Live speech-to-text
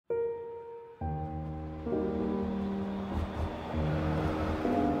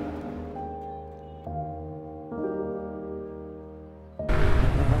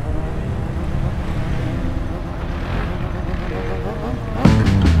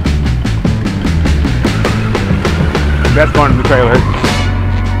That's going in the trailer.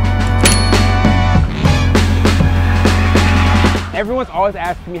 Everyone's always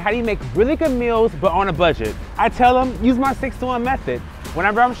asking me, how do you make really good meals but on a budget? I tell them, use my 6-to-1 method.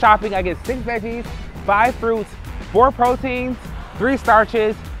 Whenever I'm shopping, I get 6 veggies, 5 fruits, 4 proteins, 3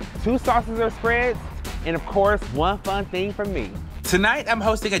 starches, 2 sauces or spreads, and of course, 1 fun thing for me. Tonight, I'm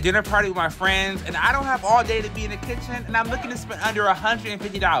hosting a dinner party with my friends, and I don't have all day to be in the kitchen, and I'm looking to spend under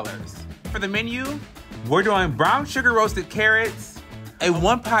 $150. For the menu, we're doing brown sugar roasted carrots, a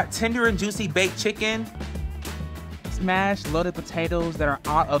 1-pot tender and juicy baked chicken, smashed loaded potatoes that are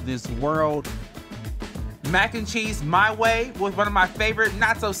out of this world, mac and cheese my way with one of my favorite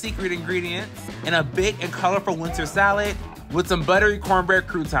not so secret ingredients, and a big and colorful winter salad with some buttery cornbread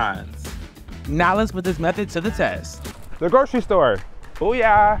croutons. Now let's put this method to the test. The grocery store. Oh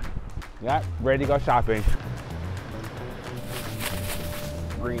yeah. Yep, ready to go shopping.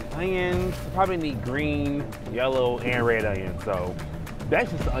 Green onions. Probably need green, yellow, and red onions. So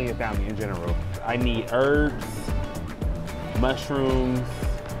that's just the onion family in general. I need herbs, mushrooms,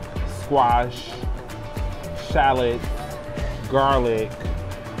 squash, shallot, garlic.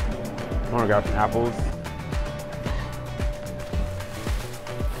 I want to grab some apples.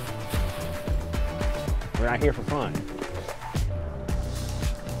 We're not here for fun.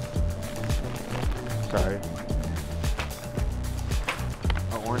 Sorry.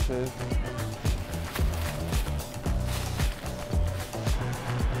 Oh, oranges.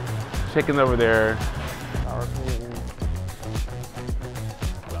 Chicken's over there. Sour cream.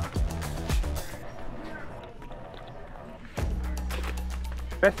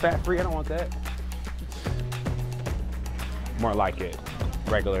 That's fat-free, I don't want that. More like it.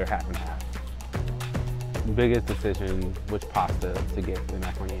 Regular half and half. The biggest decision, which pasta to get for the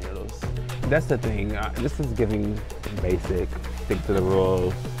macaroni and noodles. That's the thing, this is giving basic, stick to the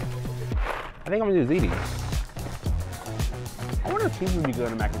rules. I think I'm gonna do ziti. I wonder if cheese would be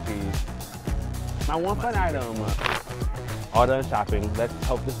good on mac and cheese. My 1 fun item. All done shopping. Let's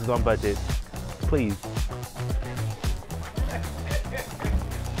hope this is on budget. Please.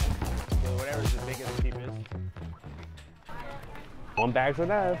 Whatever's the biggest and cheapest. 1 bag's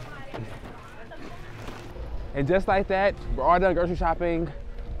enough. And just like that, we're all done grocery shopping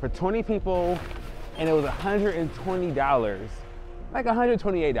for 20 people, and it was $120. Like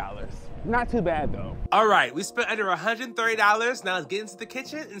 $128. Not too bad though. All right, we spent under $130. Now let's get into the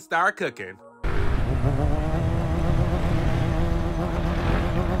kitchen and start cooking.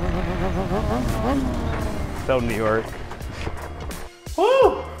 So New York.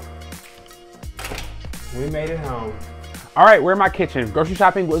 Woo! We made it home. All right, we're in my kitchen. Grocery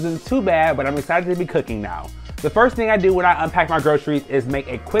shopping wasn't too bad, but I'm excited to be cooking now. The first thing I do when I unpack my groceries is make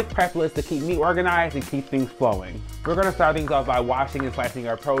a quick prep list to keep me organized and keep things flowing. We're gonna start things off by washing and slicing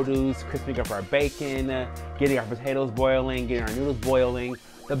our produce, crisping up our bacon, getting our potatoes boiling, getting our noodles boiling.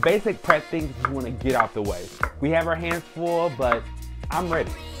 The basic prep things you wanna get out the way. We have our hands full, but I'm ready.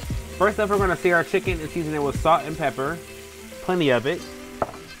 First up, we're gonna sear our chicken and season it with salt and pepper, plenty of it.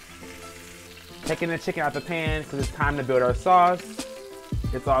 Taking the chicken out the pan because it's time to build our sauce.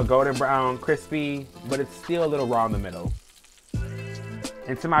 It's all golden brown, crispy, but it's still a little raw in the middle.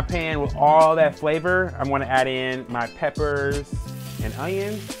 Into my pan with all that flavor, I'm gonna add in my peppers and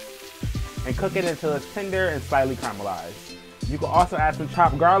onions and cook it until it's tender and slightly caramelized. You can also add some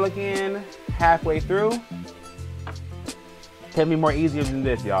chopped garlic in halfway through. Can't be more easier than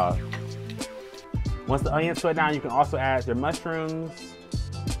this, y'all. Once the onions sweat down, you can also add your mushrooms.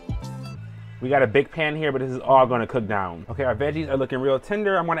 We got a big pan here, but this is all gonna cook down. Okay, our veggies are looking real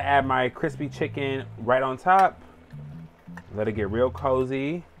tender. I'm gonna add my crispy chicken right on top. Let it get real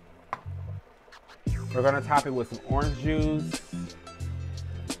cozy. We're gonna top it with some orange juice,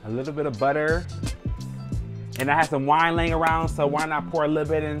 a little bit of butter, and I have some wine laying around, so why not pour a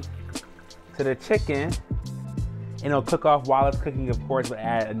little bit into the chicken, and it'll cook off while it's cooking, of course, but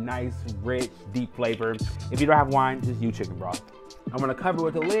add a nice, rich, deep flavor. If you don't have wine, just use chicken broth. I'm gonna cover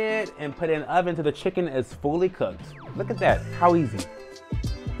with the lid and put it in the oven till the chicken is fully cooked. Look at that, how easy.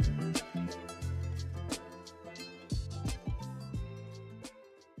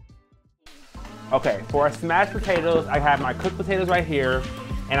 Okay, for our smashed potatoes, I have my cooked potatoes right here,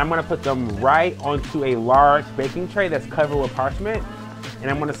 and I'm gonna put them right onto a large baking tray that's covered with parchment, and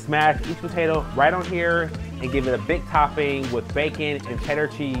I'm gonna smash each potato right on here and give it a big topping with bacon and cheddar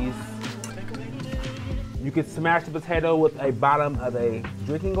cheese. You could smash the potato with a bottom of a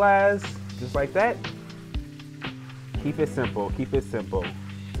drinking glass, just like that. Keep it simple, keep it simple.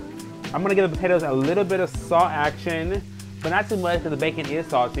 I'm gonna give the potatoes a little bit of salt action, but not too much because the bacon is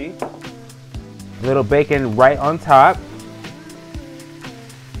salty. A little bacon right on top.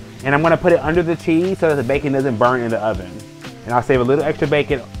 And I'm gonna put it under the cheese so that the bacon doesn't burn in the oven. And I'll save a little extra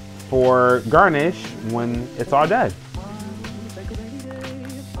bacon for garnish when it's all done.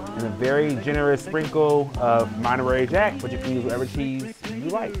 And a very generous sprinkle of Monterey Jack, but you can use whatever cheese you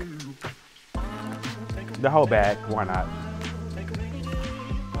like. The whole bag, why not?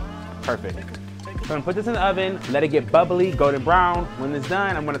 Perfect. So I'm gonna put this in the oven, let it get bubbly, golden brown. When it's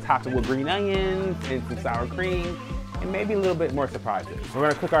done, I'm gonna top it with green onions and some sour cream, and maybe a little bit more surprises. We're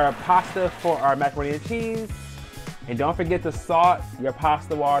gonna cook our pasta for our macaroni and cheese. And don't forget to salt your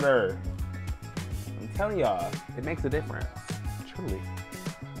pasta water. I'm telling y'all, it makes a difference, truly.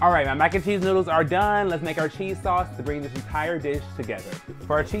 All right, my mac and cheese noodles are done. Let's make our cheese sauce to bring this entire dish together.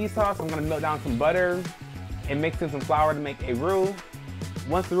 For our cheese sauce, I'm gonna melt down some butter and mix in some flour to make a roux.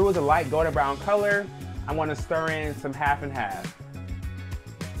 Once the roux is a light golden brown color, I'm gonna stir in some half and half.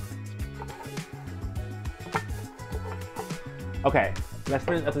 Okay, let's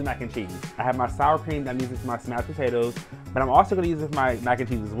finish up the mac and cheese. I have my sour cream that I'm using for my smashed potatoes, but I'm also gonna use it for my mac and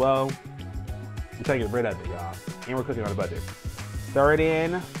cheese as well. I'm trying to get rid of it, y'all. And we're cooking on a budget. Stir it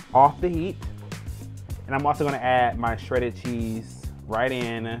in off the heat. And I'm also gonna add my shredded cheese right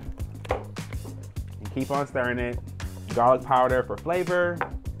in. And keep on stirring it. Garlic powder for flavor.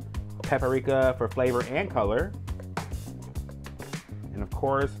 Paprika for flavor and color. And of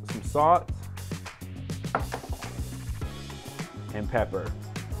course, some salt. And pepper.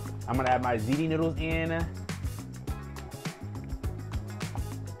 I'm gonna add my ziti noodles in.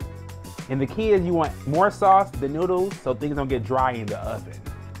 And the key is you want more sauce than noodles so things don't get dry in the oven.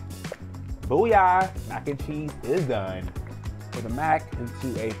 Booyah, mac and cheese is done. Put the mac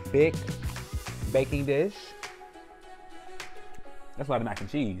into a thick baking dish. That's a lot of mac and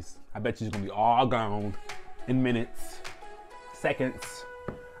cheese. I bet you it's gonna be all gone in minutes, seconds.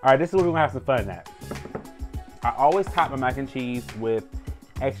 All right, this is where we're gonna have some fun at. I always top my mac and cheese with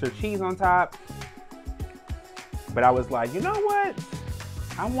extra cheese on top. But I was like, you know what?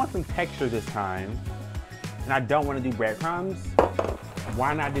 I want some texture this time. And I don't want to do breadcrumbs.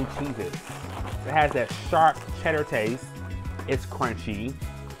 Why not do Cheez-Its? It has that sharp cheddar taste. It's crunchy.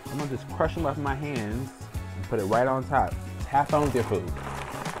 I'm gonna just crush them up in my hands and put it right on top. Have fun with your food.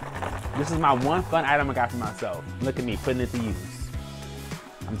 This is my one fun item I got for myself. Look at me putting it to use.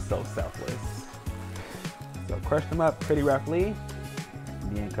 I'm so selfless. So crush them up pretty roughly,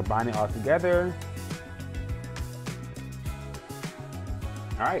 and then combine it all together.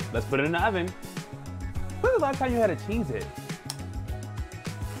 All right, let's put it in the oven. When's the last time you had a Cheez-It?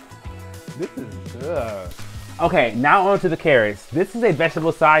 This is good. Okay, now on to the carrots. This is a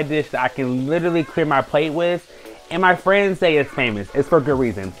vegetable side dish that I can literally clear my plate with, and my friends say it's famous. It's for good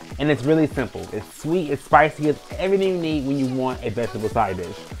reason, and it's really simple. It's sweet, it's spicy, it's everything you need when you want a vegetable side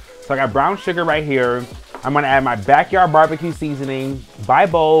dish. So I got brown sugar right here. I'm gonna add my backyard barbecue seasoning by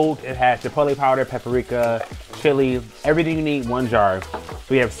Bold. It has chipotle powder, paprika, chili, everything you need, one jar. So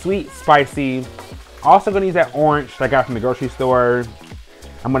we have sweet, spicy. Also gonna use that orange that I got from the grocery store.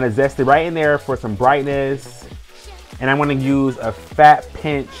 I'm gonna zest it right in there for some brightness. And I'm gonna use a fat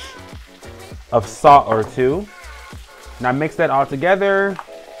pinch of salt or two. Now mix that all together.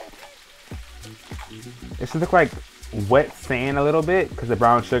 It should look like wet sand a little bit because of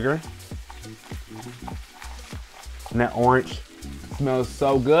brown sugar. And that orange smells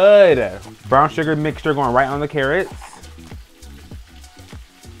so good. Brown sugar mixture going right on the carrots.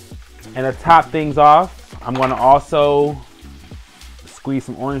 And to top things off, I'm gonna also squeeze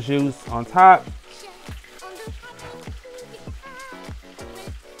some orange juice on top.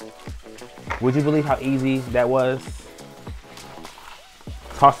 Would you believe how easy that was?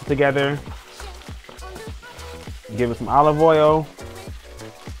 Toss it together. Give it some olive oil.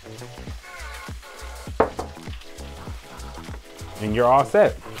 And you're all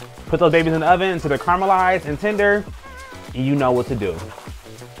set. Put those babies in the oven until they're caramelized and tender, and you know what to do.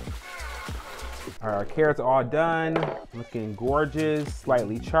 All right, our carrots are all done. Looking gorgeous,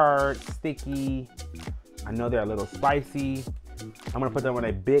 slightly charred, sticky. I know they're a little spicy. I'm gonna put them on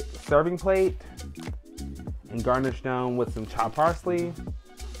a big serving plate and garnish them with some chopped parsley.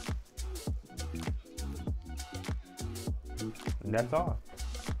 And that's all.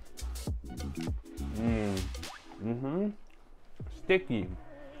 Sticky,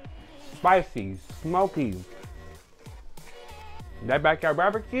 spicy, smoky. That backyard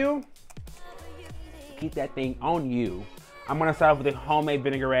barbecue, keep that thing on you. I'm gonna start off with a homemade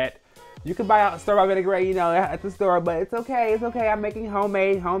vinaigrette. You can buy out store-bought vinaigrette, you know, at the store, but it's okay, it's okay. I'm making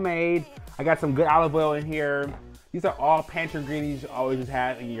homemade. I got some good olive oil in here. These are all pantry ingredients you always just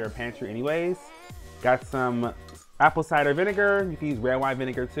have in your pantry anyways. Got some apple cider vinegar. You can use red wine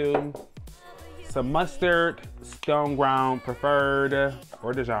vinegar too. some mustard, stone ground preferred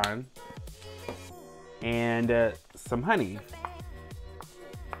or Dijon, and some honey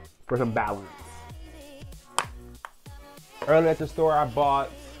for some balance. Earlier at the store, I bought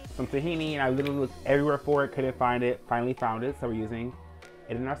some tahini and I literally looked everywhere for it, couldn't find it, finally found it, so we're using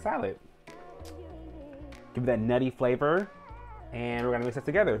it in our salad. Give it that nutty flavor, and we're gonna mix it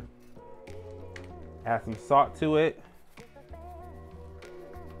together. Add some salt to it.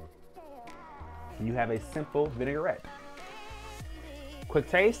 And you have a simple vinaigrette. Quick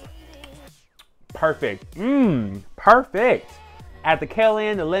taste. Perfect. Perfect. Add the kale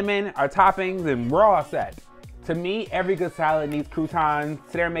in, the lemon, our toppings, and we're all set. To me, every good salad needs croutons.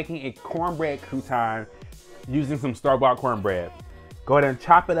 Today I'm making a cornbread crouton using some store-bought cornbread. Go ahead and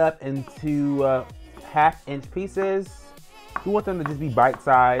chop it up into half-inch pieces. You want them to just be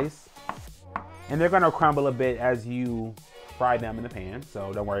bite-sized. And they're gonna crumble a bit as you fry them in the pan,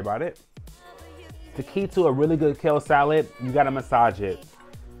 so don't worry about it. The key to a really good kale salad, you gotta massage it.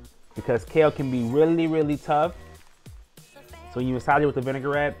 Because kale can be really, really tough. So when you massage it with the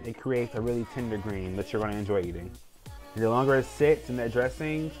vinaigrette, it creates a really tender green that you're gonna enjoy eating. And the longer it sits in that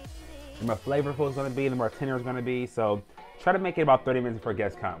dressing, the more flavorful it's gonna be, the more tender it's gonna be. So try to make it about 30 minutes before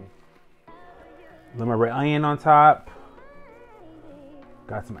guests come. A little more red onion on top.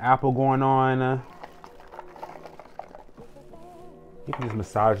 Got some apple going on. You can just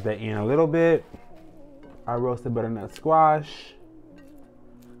massage that in a little bit. Our roasted butternut squash.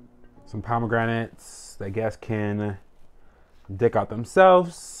 Some pomegranates that guests can dick out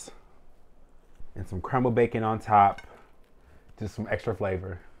themselves. And some crumbled bacon on top. Just some extra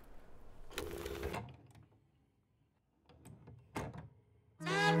flavor.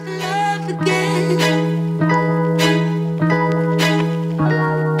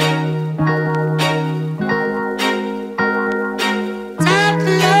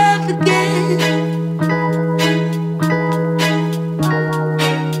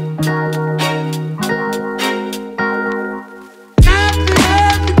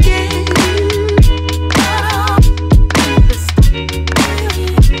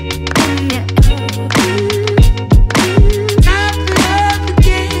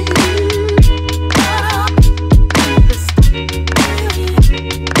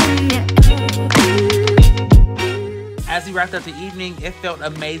 As we wrapped up the evening, it felt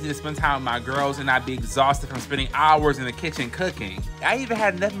amazing to spend time with my girls and not be exhausted from spending hours in the kitchen cooking. I even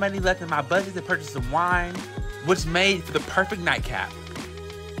had enough money left in my budget to purchase some wine, which made for the perfect nightcap.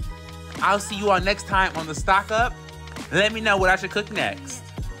 I'll see you all next time on The Stock Up. Let me know what I should cook next.